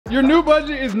Your new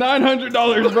budget is $900,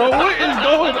 bro. What is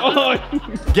going on?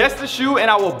 Guess the shoe and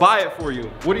I will buy it for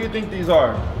you. What do you think these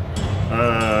are?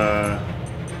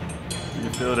 You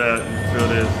feel that? You feel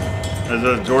this? Is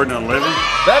a Jordan 11?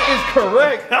 That is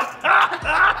correct.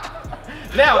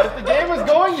 Now, if the game was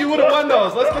going, you would have won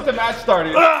those. Let's get the match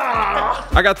started.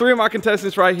 I got 3 of my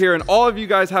contestants right here, and all of you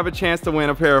guys have a chance to win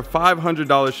a pair of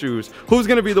 $500 shoes. Who's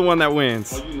gonna be the one that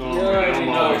wins? Oh, you know, I'm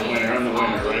always winner. I'm the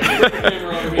winner,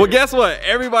 right? Well, guess what?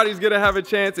 Everybody's gonna have a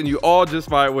chance, and you all just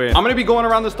might win. I'm gonna be going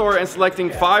around the store and selecting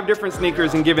 5 different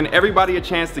sneakers and giving everybody a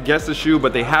chance to guess the shoe,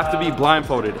 but they have to be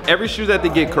blindfolded. Every shoe that they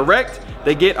get correct,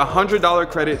 they get a $100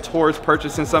 credit towards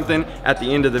purchasing something at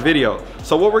the end of the video.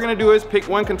 So what we're gonna do is pick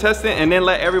one contestant and then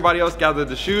let everybody else gather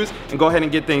the shoes and go ahead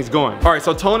and get things going. All right,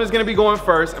 so Tone is gonna be going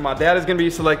first, and my dad is gonna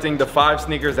be selecting the 5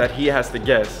 sneakers that he has to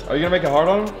guess. Are you gonna make it hard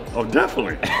on him? Oh,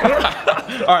 definitely.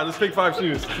 All right, let's pick 5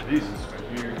 shoes. Jesus, right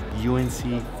here.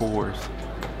 UNC 4s,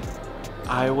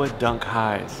 Iowa Dunk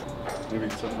Highs, Maybe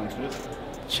something like this.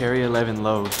 Cherry 11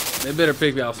 lows. They better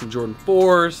pick out some Jordan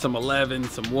 4s, some 11s,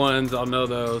 some 1s, I'll know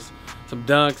those. Some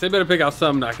dunks. They better pick out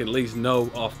something I can at least know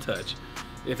off touch.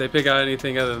 If they pick out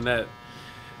anything other than that,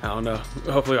 I don't know.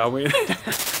 Hopefully I win.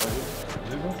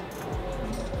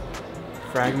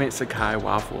 Fragment Sakai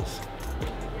waffles.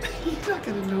 You're not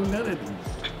gonna know none of these.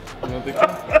 You don't think so?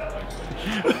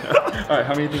 All right,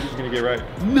 how many do you think he's gonna get right?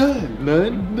 None.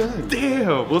 None? None.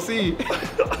 Damn, we'll see.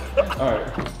 All right.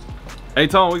 Hey,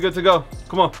 Tone, we good to go?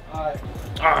 Come on. All right.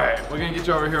 All right, we're gonna get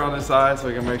you over here on this side so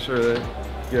we can make sure that you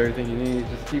get everything you need.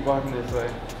 Just keep walking this way.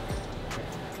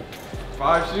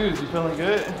 5 shoes, you feeling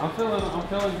good? I'm feeling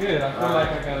good. I feel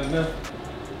like I got enough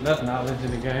knowledge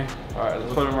in the game. All right,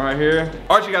 let's put them right here.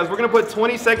 All right, you guys, we're gonna put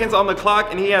 20 seconds on the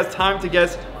clock, and he has time to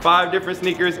guess 5 different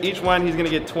sneakers. Each one, he's gonna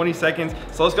get 20 seconds.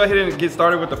 So let's go ahead and get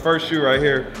started with the first shoe right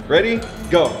here. Ready?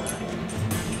 Go.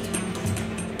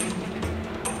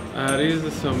 These are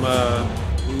some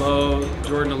low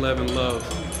Jordan 11 lows.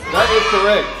 That is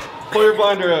correct. Pull your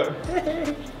blinder up.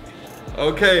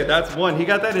 Okay, that's 1. He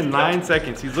got that in 9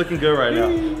 seconds. He's looking good right now.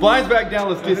 Blinds back down.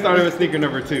 Let's get started with sneaker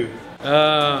number 2.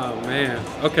 Oh man.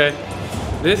 Okay.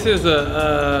 This is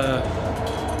a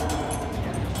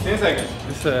 10 seconds.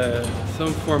 it's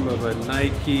some form of a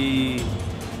Nike.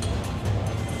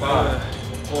 5,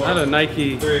 4, Not a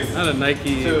Nike. 3, Not a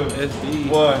Nike 2, SB.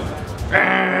 1.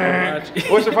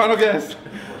 What's your final guess?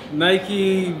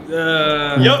 Nike.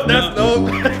 Yup, that's no.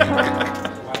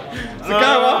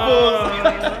 Sakai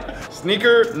waffles.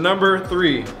 Sneaker number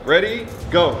 3. Ready?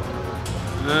 Go.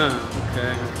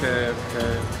 Okay.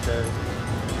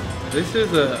 This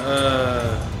is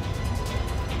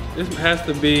this has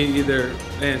to be either,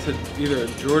 man, it's either a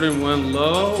Jordan 1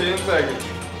 low, 10 seconds.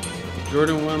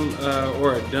 Jordan 1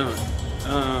 or a dunk.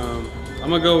 I'm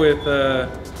gonna go with a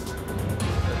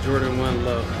Jordan 1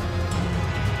 low.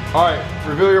 All right,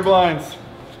 reveal your blinds.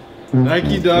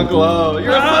 Nike Dunk Low.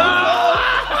 You're so close.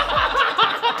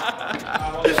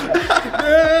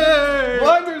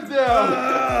 Blinders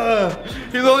down.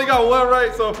 He's only got 1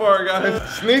 right so far, guys.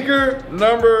 Sneaker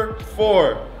number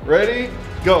 4. Ready?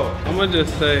 Go. I'm gonna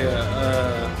just say,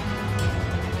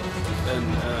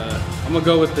 I'm gonna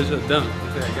go with this a dunk.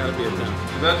 Okay, it gotta be a dunk.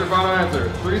 Is that your final answer?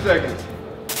 3 seconds.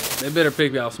 They better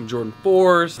pick out some Jordan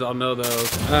 4s. I'll know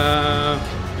those.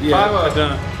 Yeah, a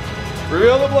dunk.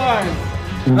 Reveal the blinds.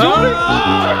 Jordan!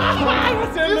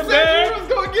 You said you was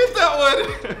gonna get that one.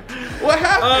 What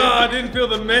happened? I didn't feel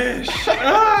the mesh.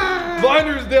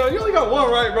 Blinders down. You only got 1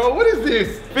 right, bro. What is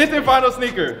this? 5th and final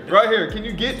sneaker. Right here. Can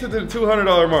you get to the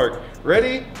 $200 mark?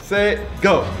 Ready, set,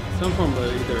 go. Some form of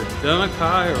either a dunk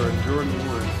high or a Jordan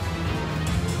 1.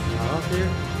 Off here?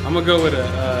 I'm gonna go with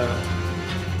a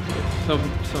some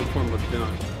form of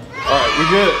dunk. All right, we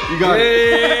good. You got it.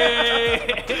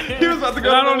 He was about to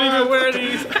go. I don't even wear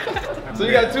these. So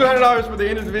you got $200 for the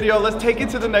end of the video. Let's take it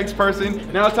to the next person.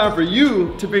 Now it's time for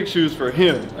you to pick shoes for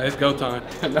him. It's go time.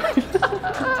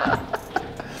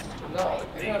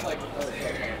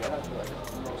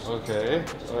 Okay.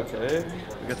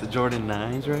 We got the Jordan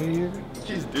 9s right here.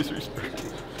 He's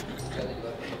disrespectful.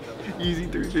 Easy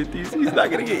 350s. He's not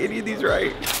gonna get any of these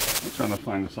right. I'm trying to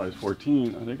find a size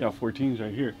 14. They got 14s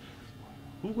right here.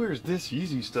 Who wears this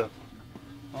Yeezy stuff?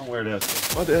 I don't wear that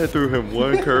stuff. My dad threw him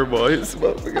 1 curveball. His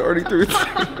motherfucker already threw 2.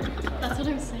 That's what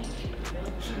I'm saying.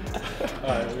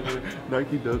 Alright,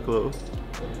 Nike Dunk Low.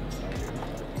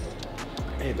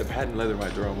 Hey, the patent leather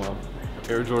might throw him off.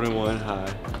 Air Jordan 1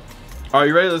 high. Alright,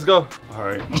 you ready? Let's go.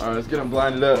 Alright. Alright, let's get him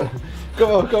blinded up.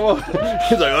 Come on.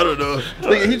 He's like, I don't know.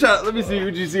 He tried. Let me see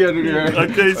what you see under there. I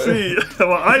can't see.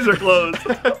 My eyes are closed.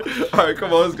 Alright,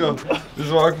 come on, let's go.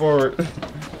 Just walk forward.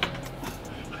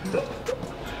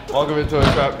 Walk him into a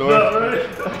trap door.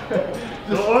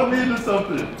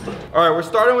 something. All right, we're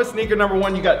starting with sneaker number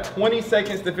 1. You got 20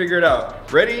 seconds to figure it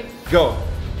out. Ready? Go.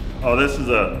 Oh, this is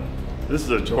a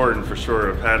Jordan for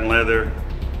sure. A patent leather.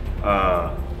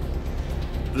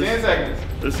 10 seconds.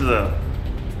 This is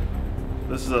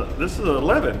a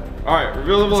 11. All right,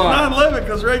 reveal the It's blind. not 11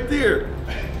 because right there.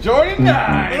 Jordan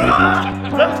 9.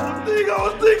 That's the thing I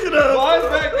was thinking of. Blinds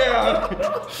back down.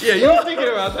 Yeah, you were thinking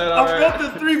about that. All I right.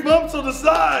 felt the 3 bumps on the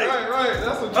side. Right.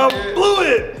 That's what I you did. blew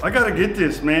it. I gotta get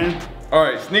this, man. All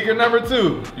right, sneaker number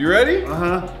 2. You ready?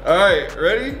 Uh-huh. All right,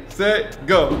 ready, set,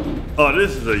 go. Oh,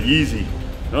 this is a Yeezy.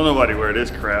 Don't nobody wear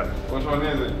this crap. Which one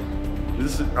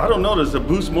is it? I don't know. This is a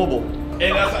Boost Mobile.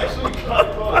 Hey, that's actually kind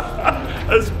of close.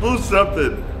 Let's Boost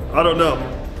something. I don't know.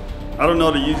 I don't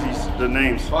know the Yeezys, the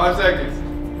names. 5 seconds.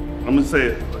 I'm gonna say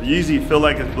it. Yeezy feel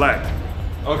like it's black.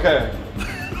 Okay.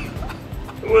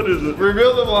 What is it?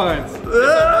 Reveal the blinds. It's a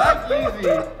black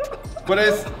Yeezy, but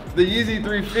it's the Yeezy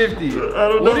 350. I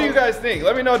don't What know. do you guys think?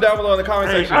 Let me know down below in the comment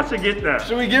Hey, section. I should get that.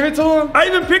 Should we give it to him? I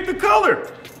even picked the color.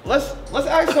 Let's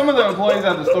ask some of the employees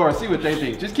at the store and see what they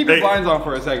think. Just keep your Hey. blinds on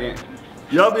for a second.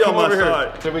 Y'all be on Come my over here.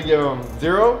 side. Should we give him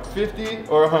 0, 50,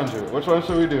 or 100? Which one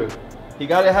should we do? He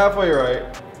got it halfway right.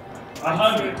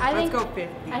 100. I think, Let's go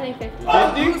 50. I think 50.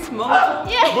 50? Boost Mobile.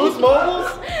 Yeah. Boost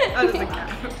Mobiles? That doesn't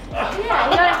count. Yeah, you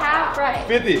got a half right.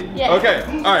 50. Yeah. Okay.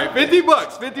 All right. $50.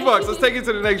 $50. Let's take it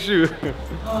to the next shoe.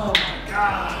 Oh my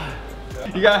God.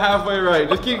 You got halfway right.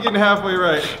 Just keep getting halfway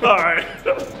right. All right.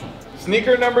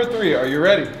 Sneaker number 3. Are you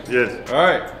ready? Yes. All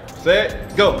right.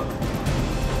 Set. Go.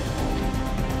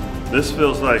 This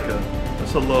feels like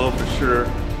that's a low for sure.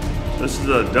 This is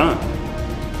a dunk.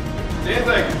 10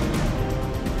 seconds.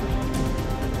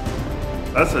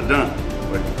 That's a dunk.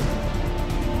 Wait.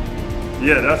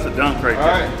 Yeah, that's a dunk right All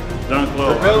there. right. Dunk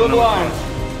low. I Reveal don't the know. blinds.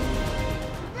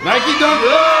 Nike Dunk.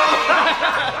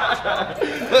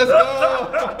 Let's go.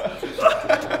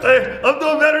 Hey, I'm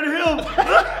doing better than him.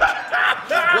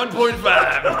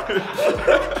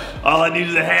 1.5. All I need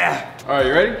is a half. All right.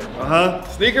 You ready? Uh-huh.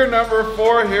 Sneaker number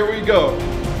 4. Here we go.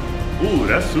 Ooh,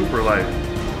 that's super light.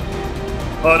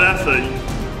 Oh, that's a...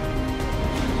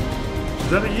 Is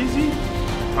that a Yeezy?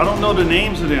 I don't know the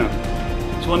names of them.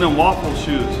 It's one of them waffle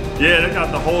shoes. Yeah, they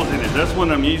got the holes in it. That's one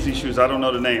of them Yeezy shoes. I don't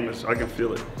know the name. I can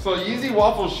feel it. So Yeezy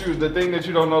waffle shoes, the thing that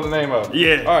you don't know the name of.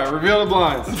 Yeah. All right, reveal the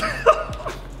blinds.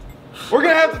 We're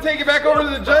gonna have to take it back over to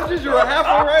the judges. You were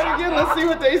halfway right again. Let's see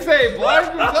what they say. Blinds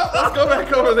moves up. Let's go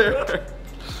back over there.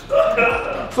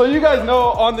 So you guys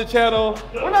know on the channel,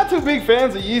 we're not too big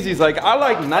fans of Yeezys. Like I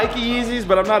like Nike Yeezys,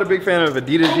 but I'm not a big fan of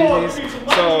Adidas Yeezys.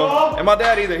 So, and my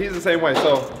dad either. He's the same way.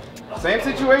 So, same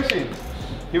situation.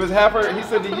 He was halfway. He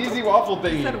said the Yeezy waffle He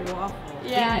thing. said waffle.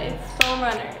 Yeah, it's foam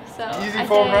runner. So Yeezy I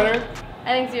foam say- runner. I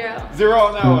think 0. 0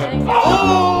 on that I one. think 0.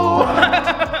 Oh!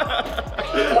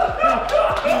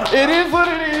 It is what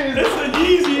it is. It's a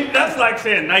Yeezy. That's like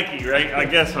saying Nike, right? I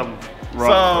guess I'm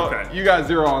wrong. So Okay. you got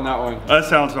 0 on that one. That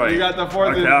sounds right. You got the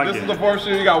 4th. Okay, I'll This get is the it. 4th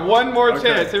shoe. You got one more Okay.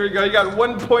 chance. Here we go. You got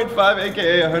 1.5,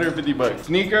 aka 150 bucks.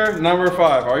 Sneaker number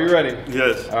 5. Are you ready?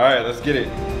 Yes. All right, let's get it.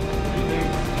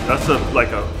 That's the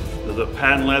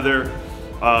patent leather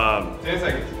 10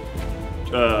 seconds.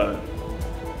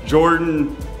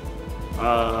 Jordan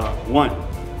 1.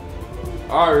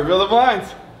 All right, reveal the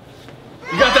blinds.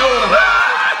 You got that one.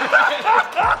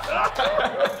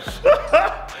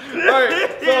 All right,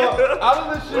 so out of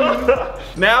the shoes,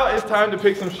 now it's time to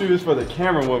pick some shoes for the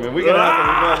camera woman. We're gonna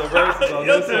have to reveal the verses on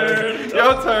Your this turn. one.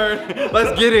 Your turn.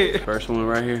 Let's get it. First one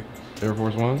right here. Air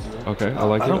Force Ones. Okay, I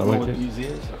like I it. don't I know like what it. these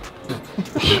is.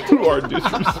 You are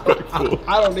disrespectful.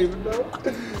 I don't even know.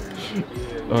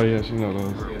 Oh yeah, she know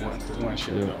those. One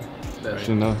shit. Yeah.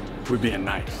 She know. We're being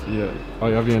nice. Yeah. Oh,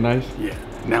 y'all being nice? Yeah.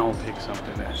 Now I'll pick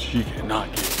something that she cannot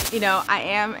get. You know, I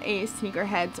am a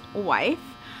sneakerhead's wife,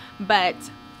 but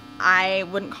I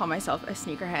wouldn't call myself a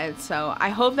sneakerhead. So I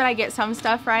hope that I get some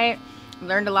stuff right.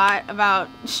 Learned a lot about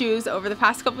shoes over the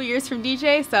past couple years from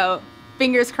DJ, so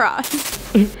fingers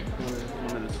crossed.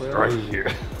 Right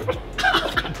here.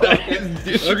 That is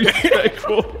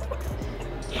disrespectful.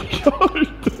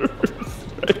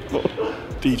 Disrespectful.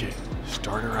 DJ,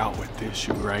 start her out with this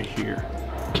shoe right here.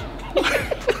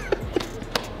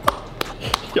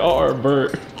 Y'all are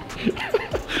burnt.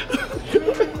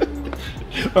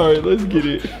 All right, let's get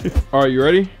it. All right, you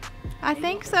ready? I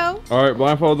think so. All right,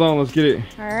 blindfolds on. Let's get it.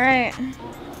 All right.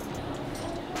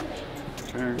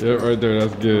 Yeah, right there.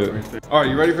 That's good. All right,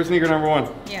 you ready for sneaker number 1?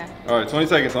 Yeah. All right, 20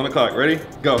 seconds on the clock. Ready?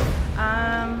 Go.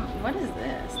 What is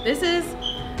this?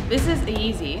 This is a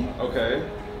Yeezy. Okay.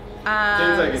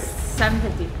 10 seconds.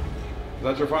 750. Is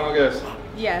that your final guess?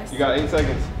 Yes. You got 8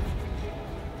 seconds.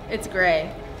 It's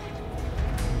gray.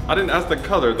 I didn't ask the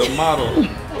color, the model.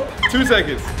 2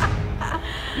 seconds.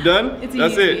 You done? It's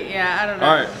That's easy. it. Yeah, I don't know.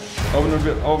 All right,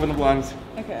 open the blinds.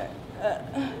 Okay.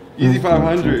 Easy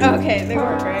 500. Okay, they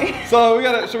work, right? So we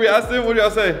gotta, should we ask them? What do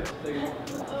y'all say? I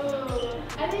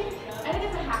think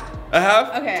it's a half. A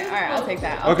half? Okay, all right, I'll take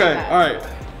that. I'll Okay, take that. all right.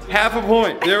 Half a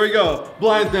point. There we go.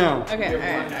 Blinds down. Okay, all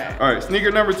right. All right,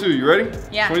 sneaker number 2. You ready?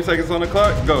 Yeah. 20 seconds on the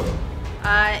clock. Go.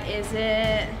 Is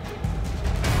it,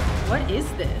 what is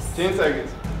this? 10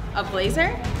 seconds. A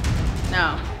blazer?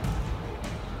 No.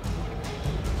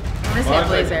 I'm gonna say a 5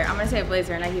 blazer. seconds. I'm gonna say a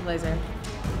blazer, Nike blazer.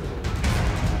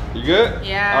 You good?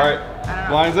 Yeah. All right. I don't know.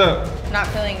 Blinds up. Not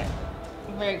feeling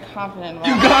very confident about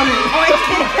You it. got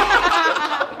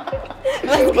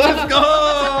Oh, it. Let's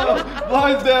go.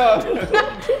 Blinds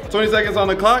down. 20 seconds on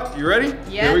the clock. You ready?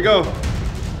 Yeah. Here we go.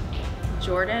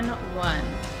 Jordan 1.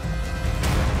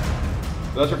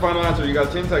 That's your final answer. You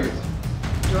got 10 seconds.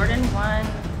 Jordan 1,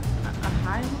 a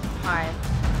high? High.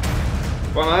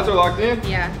 Final answer locked in?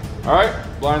 Yeah. All right.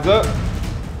 Blinds up.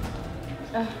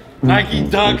 Nike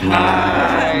Dunk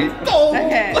High. Oh.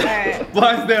 Okay, all right.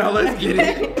 Blinds down. Let's get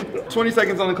it. 20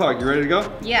 seconds on the clock. You ready to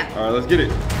go? Yeah. All right. Let's get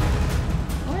it.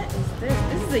 What is this?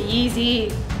 This is a Yeezy.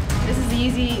 This is the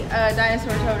Yeezy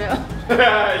dinosaur toenail.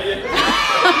 Yeah.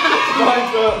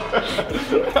 Blinds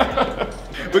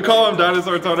up. We call them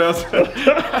dinosaur toenails.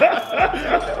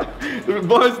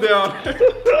 Blinds down.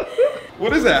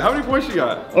 What is that? How many points she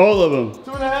got? All of them.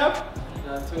 2.5?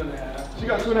 No, 2.5. She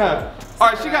got 2.5. All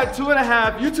right, she got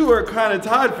 2.5. You two are kind of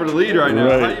tied for the lead right now.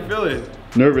 Right. How you feeling?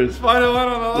 Nervous. Final one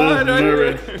on the line right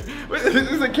Nervous. here. Wait,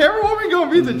 is the camera woman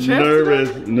gonna beat the champ?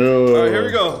 Nervous. No. All right, here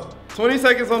we go. 20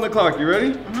 seconds on the clock. You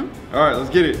ready? All right, let's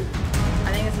get it.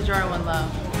 I think it's a Jordan 1 low.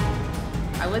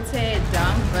 I would say a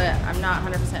dunk, but I'm not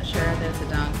 100% sure that it's a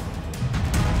dunk.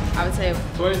 I would say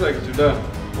 20 seconds. You're done.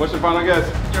 What's your final guess?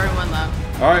 Jordan 1 low.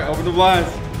 All right, open the blinds.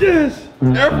 Yes.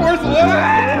 Air Force One.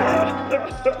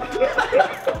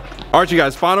 All right, you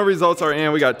guys, final results are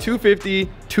in. We got 250,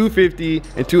 250,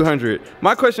 and 200.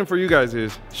 My question for you guys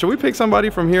is, should we pick somebody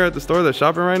from here at the store that's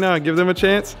shopping right now and give them a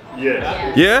chance?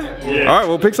 Yeah. Yeah? Yeah. All right,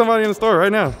 we'll pick somebody in the store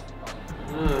right now.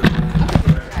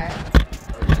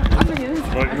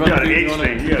 Well, you got an H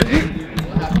thing. You got an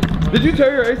H. Did you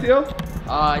tear your ACL?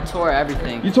 I tore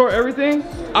everything. You tore everything?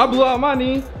 I blew out my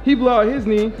knee. He blew out his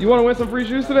knee. You want to win some free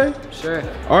shoes today? Sure.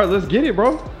 All right, let's get it,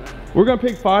 bro. We're gonna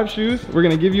pick 5 shoes. We're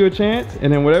gonna give you a chance,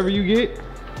 and then whatever you get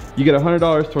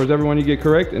 $100 towards everyone you get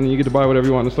correct, and then you get to buy whatever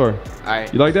you want in the store.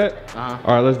 Alright. You like that? Uh-huh.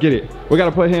 All right, let's get it. We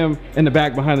gotta put him in the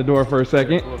back behind the door for a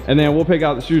second, and then we'll pick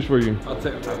out the shoes for you. I'll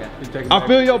take it. Okay. You take it I back.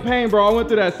 feel your pain, bro. I went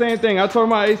through that same thing. I tore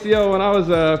my ACL when I was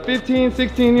 15,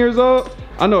 16 years old.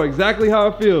 I know exactly how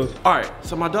it feels. All right,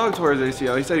 so my dog tore his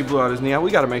ACL. He said he blew out his knee. We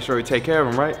gotta make sure we take care of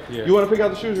him, right? Yeah. You wanna pick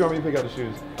out the shoes or you want me to pick out the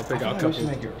shoes? I'll pick out a We couple. should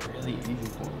make it really easy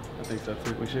for him. I think so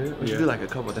too. We should? We Yeah. should do like a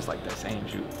couple that's like the same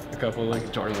shoe. A couple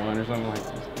like Jordan 1 or something like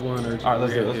one or two. All right,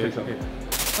 let's do it. Let's Yeah, pick something.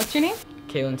 What's your name?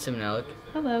 Kaylin Simonellic.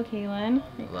 Hello, Kaylin.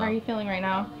 Hello. How are you feeling right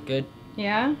now? Good.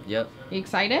 Yeah? Yep. You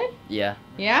excited? Yeah.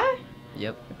 Yeah?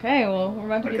 Yep. Okay, well, we're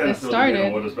about to I get kind of this feel like you know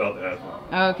started. what it's about to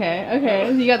happen. Okay,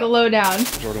 okay. You got the lowdown.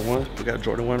 Jordan 1. We got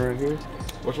Jordan 1 right here.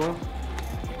 Which one?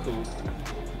 Cool.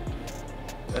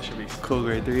 That should be Cool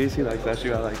grade 3s. He likes that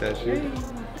shoe. I like that shoe.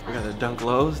 We got the Dunk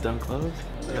Lows. Dunk Lows.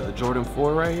 We got the Jordan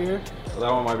 4 right here. Well,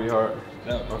 that one might be hard.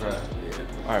 Okay.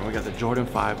 All right, we got the Jordan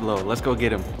 5 low. Let's go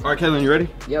get him. All right, Kaylin, you ready?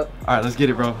 Yep. All right, let's get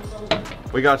it, bro.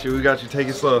 We got you. We got you. Take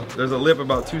it slow. There's a lip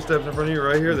about 2 steps in front of you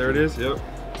right here. There it is. Yep.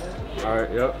 All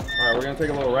right. Yep. All right, we're gonna take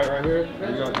a little right here.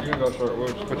 You're gonna go short. We'll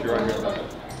just put you right here.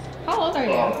 How old are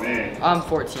you? Oh, man. I'm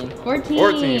 14. 14.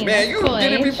 14. Man, you Cool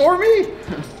did it age. before me.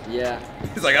 Yeah.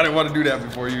 He's like, I didn't want to do that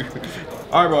before you.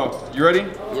 All right, bro. You ready?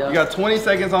 Yeah. You got 20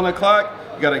 seconds on the clock.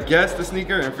 You gotta guess the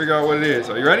sneaker and figure out what it is.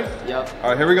 Are you ready? Yep. All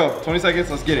right, here we go. 20 seconds.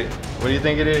 Let's get it. What do you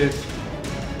think it is?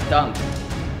 Dunk.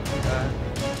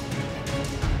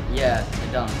 Yeah,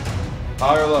 a dunk.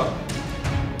 High or low?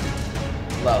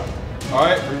 Low. All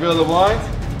right, reveal the blinds.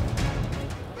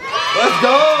 Let's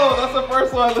go. That's the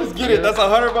first one. Let's get it. That's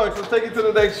 $100. Let's take it to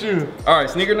the next shoe. All right,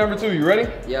 sneaker number 2. You ready?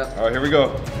 Yep. All right, here we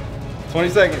go. 20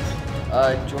 seconds.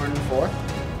 Jordan 4.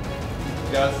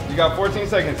 Guys, you got 14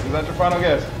 seconds. Is that your final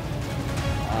guess?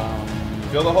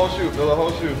 Fill the whole shoe. Fill the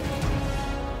whole shoe.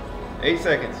 8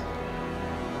 seconds.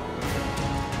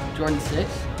 Jordan 6.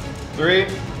 3,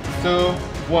 2,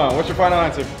 1. What's your final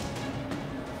answer?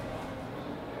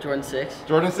 Jordan 6.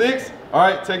 Jordan 6? All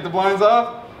right, take the blinds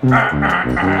off. All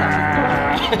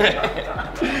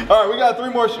right, we got 3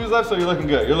 more shoes left, so you're looking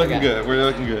good. You're looking Okay. good. We're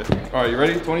looking good. All right, you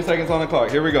ready? 20 seconds on the clock.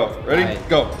 Here we go. Ready? All right.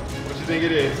 Go. What you think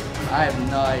it is? I have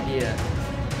no idea.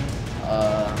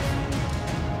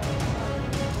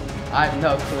 I have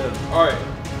no clue. All right,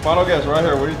 final guess right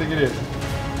here. What do you think it is?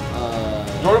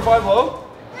 Jordan 5 low?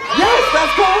 Yes,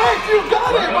 that's correct. You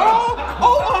got it, bro.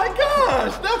 Oh my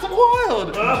gosh, that's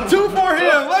wild. 2 for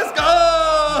him. Let's go.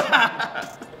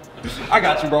 I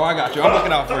got you, bro. I got you. I'm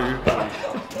looking out for you.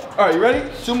 All right, you ready?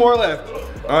 2 more left.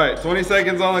 All right, 20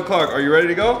 seconds on the clock. Are you ready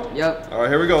to go? Yep. All right,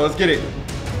 here we go. Let's get it.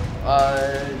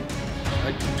 A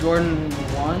Jordan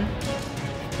 1.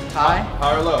 High.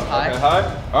 High or low? High. Okay, high.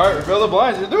 All right, reveal the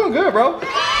blinds. You're doing good, bro. Yep.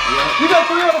 You got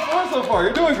 3 out of 4 so far.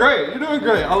 You're doing great. You're doing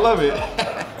great. I love it.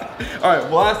 All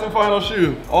right, last and final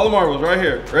shoe. All the marbles right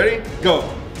here. Ready? Go.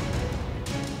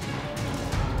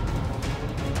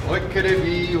 What could it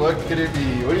be? What could it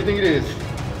be? What do you think it is?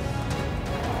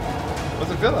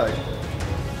 What's it feel like?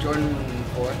 Jordan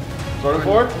 4. Jordan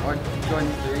 4? Or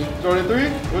Jordan 3. Jordan 3?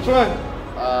 Which one?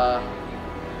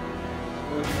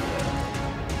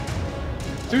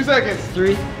 2 seconds.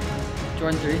 3.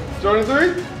 Jordan 3. Jordan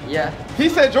 3? Yeah. He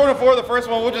said Jordan 4 the first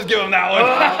one. We'll just give him that one.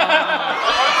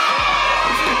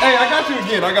 Hey, I got you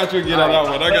again. I got you again on that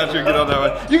one. I got you again on that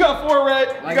one. You got 4 red.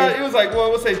 You got, it was like, well,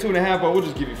 we'll say 2.5, but we'll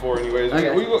just give you 4 anyways.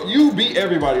 Okay. You beat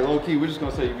everybody, low key. We're just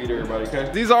gonna say you beat everybody, okay?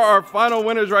 These are our final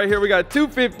winners right here. We got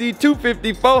 250,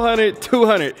 250, 400,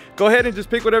 200. Go ahead and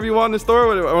just pick whatever you want in the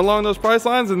store along those price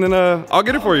lines, and then I'll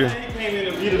get it for you. He came in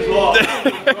and beat us all.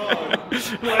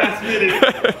 Last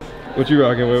minute. What you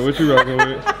rocking with? What you rocking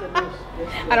with?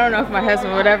 I don't know if my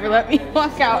husband would ever let me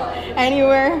walk out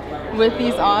anywhere with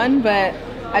these on, but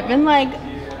I've been like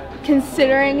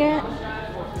considering it.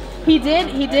 He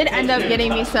did end up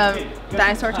getting me some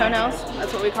dinosaur toenails.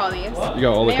 That's what we call these. You got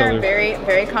all the They are colors. very,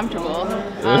 very comfortable.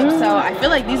 So I feel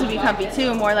like these would be comfy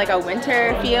too, more like a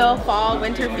winter feel, fall,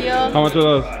 winter feel. How much are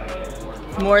those?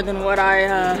 More than what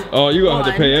I Oh, you gonna have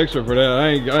to on. pay extra for that. I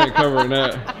ain't covering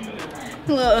that.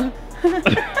 Look.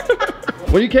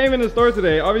 When you came in the store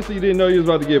today, obviously you didn't know you was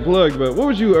about to get plugged, but what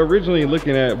was you originally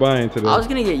looking at buying today? I was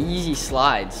gonna get Yeezy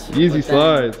slides. Yeezy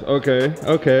slides. Okay,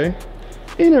 okay.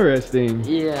 Interesting.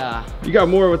 Yeah. You got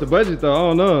more with the budget though, I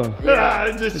don't know. Yeah,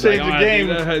 it just changed the game.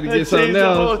 I had to That get something changed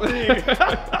the whole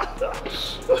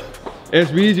else. thing.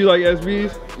 SBs, you like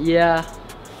SBs? Yeah.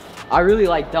 I really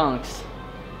like dunks.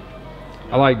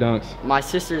 I like dunks. My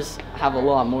sisters have a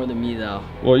lot more than me though.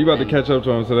 Well, you about to catch up to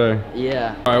them today.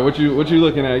 Yeah. All right, what you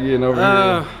looking at getting over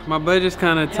here? My budget's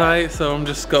kind of tight, so I'm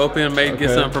just scoping, maybe get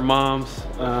Okay. something for moms.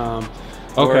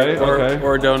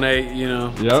 Or donate, you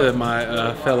know, to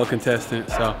my fellow contestant.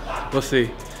 So we'll see.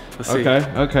 Let's see. Okay,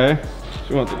 okay.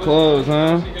 You want the clothes,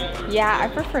 huh? Yeah, I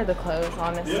prefer the clothes,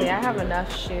 honestly. I have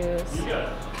enough shoes.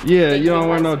 Yeah, you don't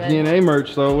wear no DNA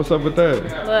merch, so what's up with that?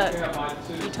 Look,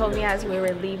 you told me as we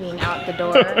were leaving out the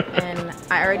door, and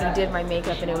I already did my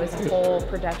makeup, and it was a whole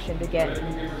production to get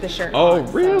the shirt Oh, on,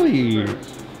 so. really?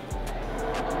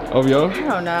 Oh, yo? I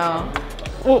don't know.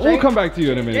 We'll come back to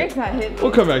you in a minute. Drake's not hitting me.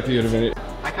 We'll come back to you in a minute.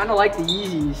 I kind of like the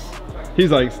Yeezys. He's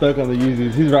like stuck on the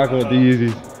Yeezys. He's rocking with the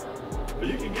Yeezys. But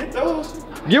you can get those.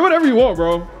 Get whatever you want,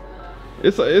 bro.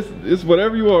 It's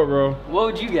whatever you want, bro. What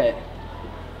would you get?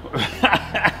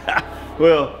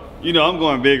 Well, you know, I'm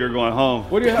going big or going home.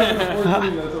 What do you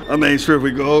have? I made sure if we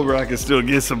go over, I can still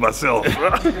get some myself. Did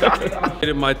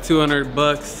my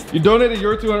 $200. You donated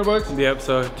your 200 bucks Yep.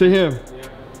 So to him.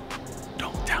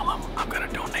 don't tell him I'm gonna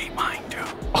donate mine too.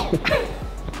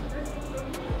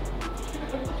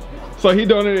 So he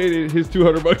donated his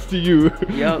 200 bucks to you.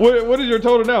 Yep. What is your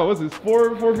total now? What's this?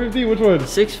 450? Which one?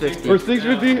 650. Or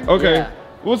 650? Okay. Yeah.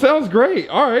 Well, sounds great.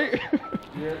 All right.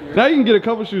 Now you can get a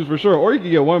couple shoes for sure, or you can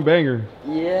get one banger.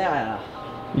 Yeah.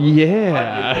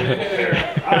 Yeah.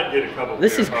 I'd get a couple.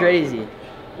 This is crazy.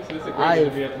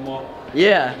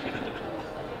 Yeah.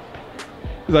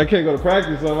 Cause I can't go to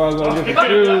practice, so I might as well get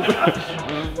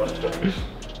some shoes.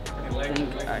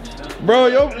 Bro,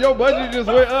 your budget just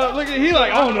went up. Look at he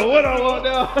like, I don't know what I want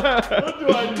now. What do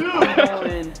I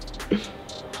do?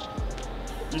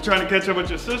 You trying to catch up with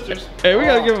your sisters? Hey, we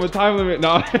gotta give him a time limit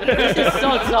now. This is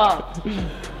so tough.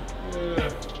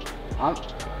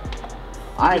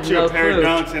 I Get have you no a pair clue. of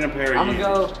dunks and a pair of I'm Yeezys.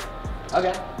 gonna go.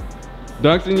 Okay.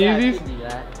 Dunks and Yeah, I Yeezys? could do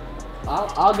that.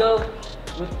 I'll go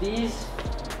with these.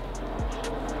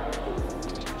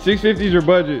 650 is your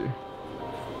budget.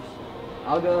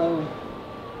 I'll go.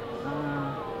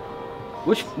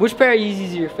 Which pair of Yeezys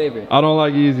is your favorite? I don't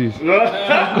like Yeezys.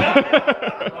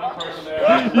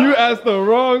 You asked the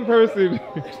wrong person.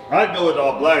 I'd go with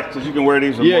all black because you can wear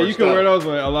these with Yeah, more you stuff. can wear those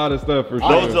with a lot of stuff for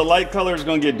Those the sure. light colors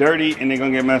gonna get dirty and they're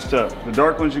gonna get messed up. The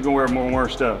dark ones you can wear more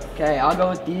stuff. Okay, I'll go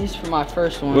with these for my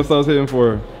first one. What's those hitting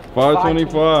for?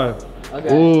 525.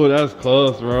 Okay. Ooh, that's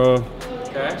close, bro.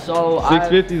 So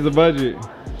 650 is the budget.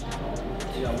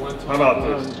 How about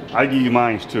this? I give you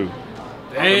mines too.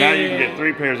 But now you can get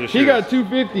 3 pairs of shoes. He got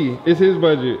 250. It's his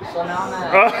budget. So now I'm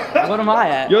at, what am I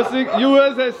at? You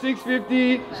was at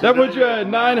 650. That puts you at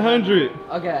 900.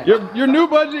 Okay. Your new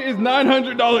budget is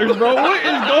 $900, bro. What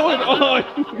is going on?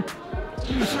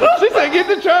 She said, get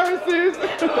the Travis's.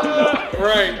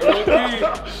 Right. Okay.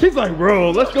 He's like,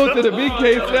 bro, let's go to the big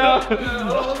case now.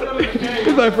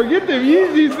 He's like, forget them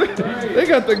Yeezys. They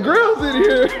got the grills in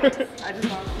here.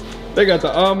 They got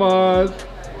the Amas.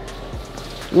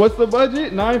 What's the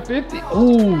budget? 950.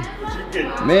 Ooh,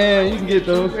 man, you can get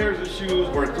those. 2 pairs of shoes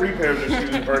or 3 pairs of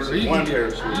shoes versus 1 pair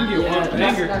of shoes. You can get one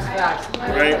banger. That's facts.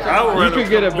 Right? I would You rather could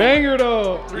get a banger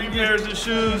though. 3 pairs of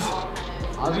shoes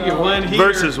You can get one here.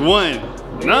 versus 1.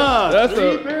 Nah, That's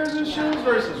 3 a- pairs of shoes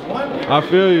versus 1 pair. I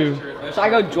feel you. Should I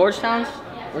go Georgetown's?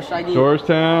 Or should I do?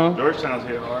 Georgetown. Georgetown's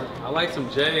hit hard. I like some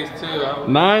J's too.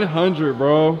 900,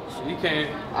 bro. You can't.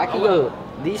 I can go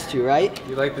these two, right?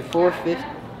 You like the 450.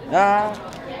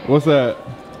 What's that?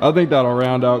 I think that'll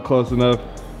round out close enough.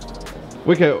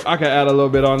 I can add a little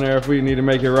bit on there if we need to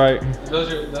make it right.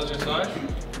 Those your size? 8.5.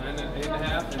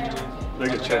 And They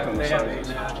can check on the they have size.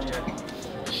 8.5. Yeah.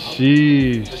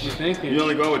 Sheesh. What you thinking? You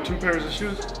only go with 2 pairs of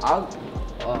shoes? I'll.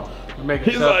 Oh. You make it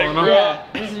He's tough like, on them? Yeah,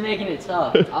 this is making it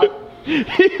tough.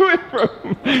 He went from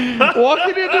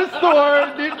walking in the store,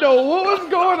 didn't know what was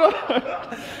going on.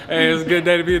 Hey, it's a good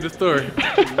day to be in the store.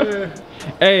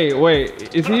 Hey,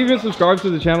 wait, is he even subscribed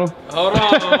to the channel? Hold on.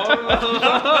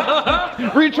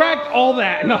 Retract all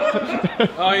that. No.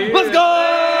 Oh, yeah. Let's go!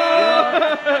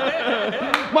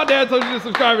 My dad told you to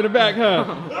subscribe in the back, huh?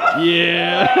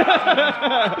 Yeah.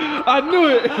 I knew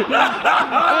it.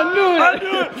 I knew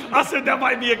it. I said that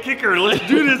might be a kicker. Let's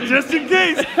do this just in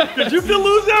case, because you can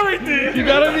lose everything. You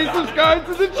gotta be subscribed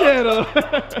to the channel.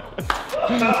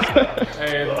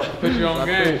 Hey, put you on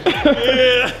game.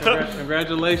 Yeah.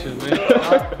 Congratulations, man.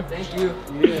 Thank you.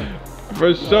 Yeah.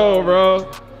 For sure,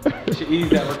 bro. You should ease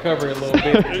that recovery a little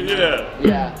bit. Yeah.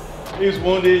 Yeah. He's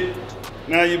wounded.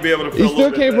 Now you'll be able to feel He a still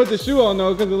little bit can't put the better. shoe on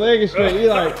though, cause the leg is straight. He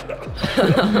like,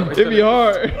 it'd be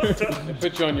hard. They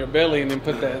put you on your belly and then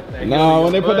put that Nah,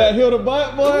 when they put that heel to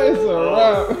butt, boy, it's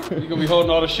a wrap. you're gonna be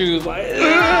holding all the shoes like.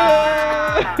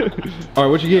 All right,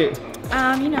 what you get?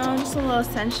 You know, just a little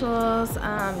essentials,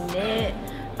 knit,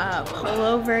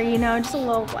 pullover, you know, just a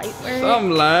little white wear.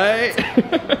 Something like.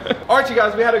 All right, you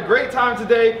guys, we had a great time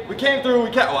today. We came through,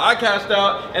 I cashed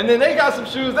out, and then they got some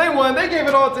shoes, they won, they gave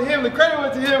it all to him, the credit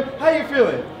went to him. How you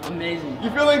feeling? Amazing. You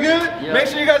feeling good? Yeah. Make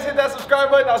sure you guys hit that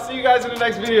subscribe button. I'll see you guys in the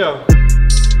next video.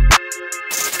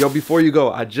 Yo, before you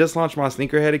go, I just launched my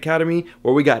Sneakerhead Academy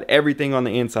where we got everything on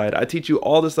the inside. I teach you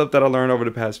all the stuff that I learned over the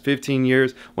past 15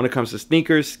 years when it comes to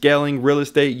sneakers, scaling, real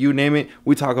estate, you name it.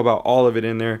 We talk about all of it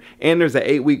in there. And there's an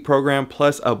 8-week program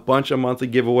plus a bunch of monthly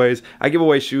giveaways. I give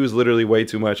away shoes literally way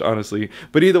too much, honestly.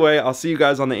 But either way, I'll see you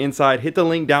guys on the inside. Hit the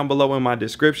link down below in my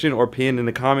description or pinned in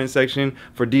the comment section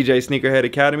for DJ Sneakerhead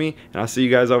Academy, and I'll see you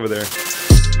guys over there.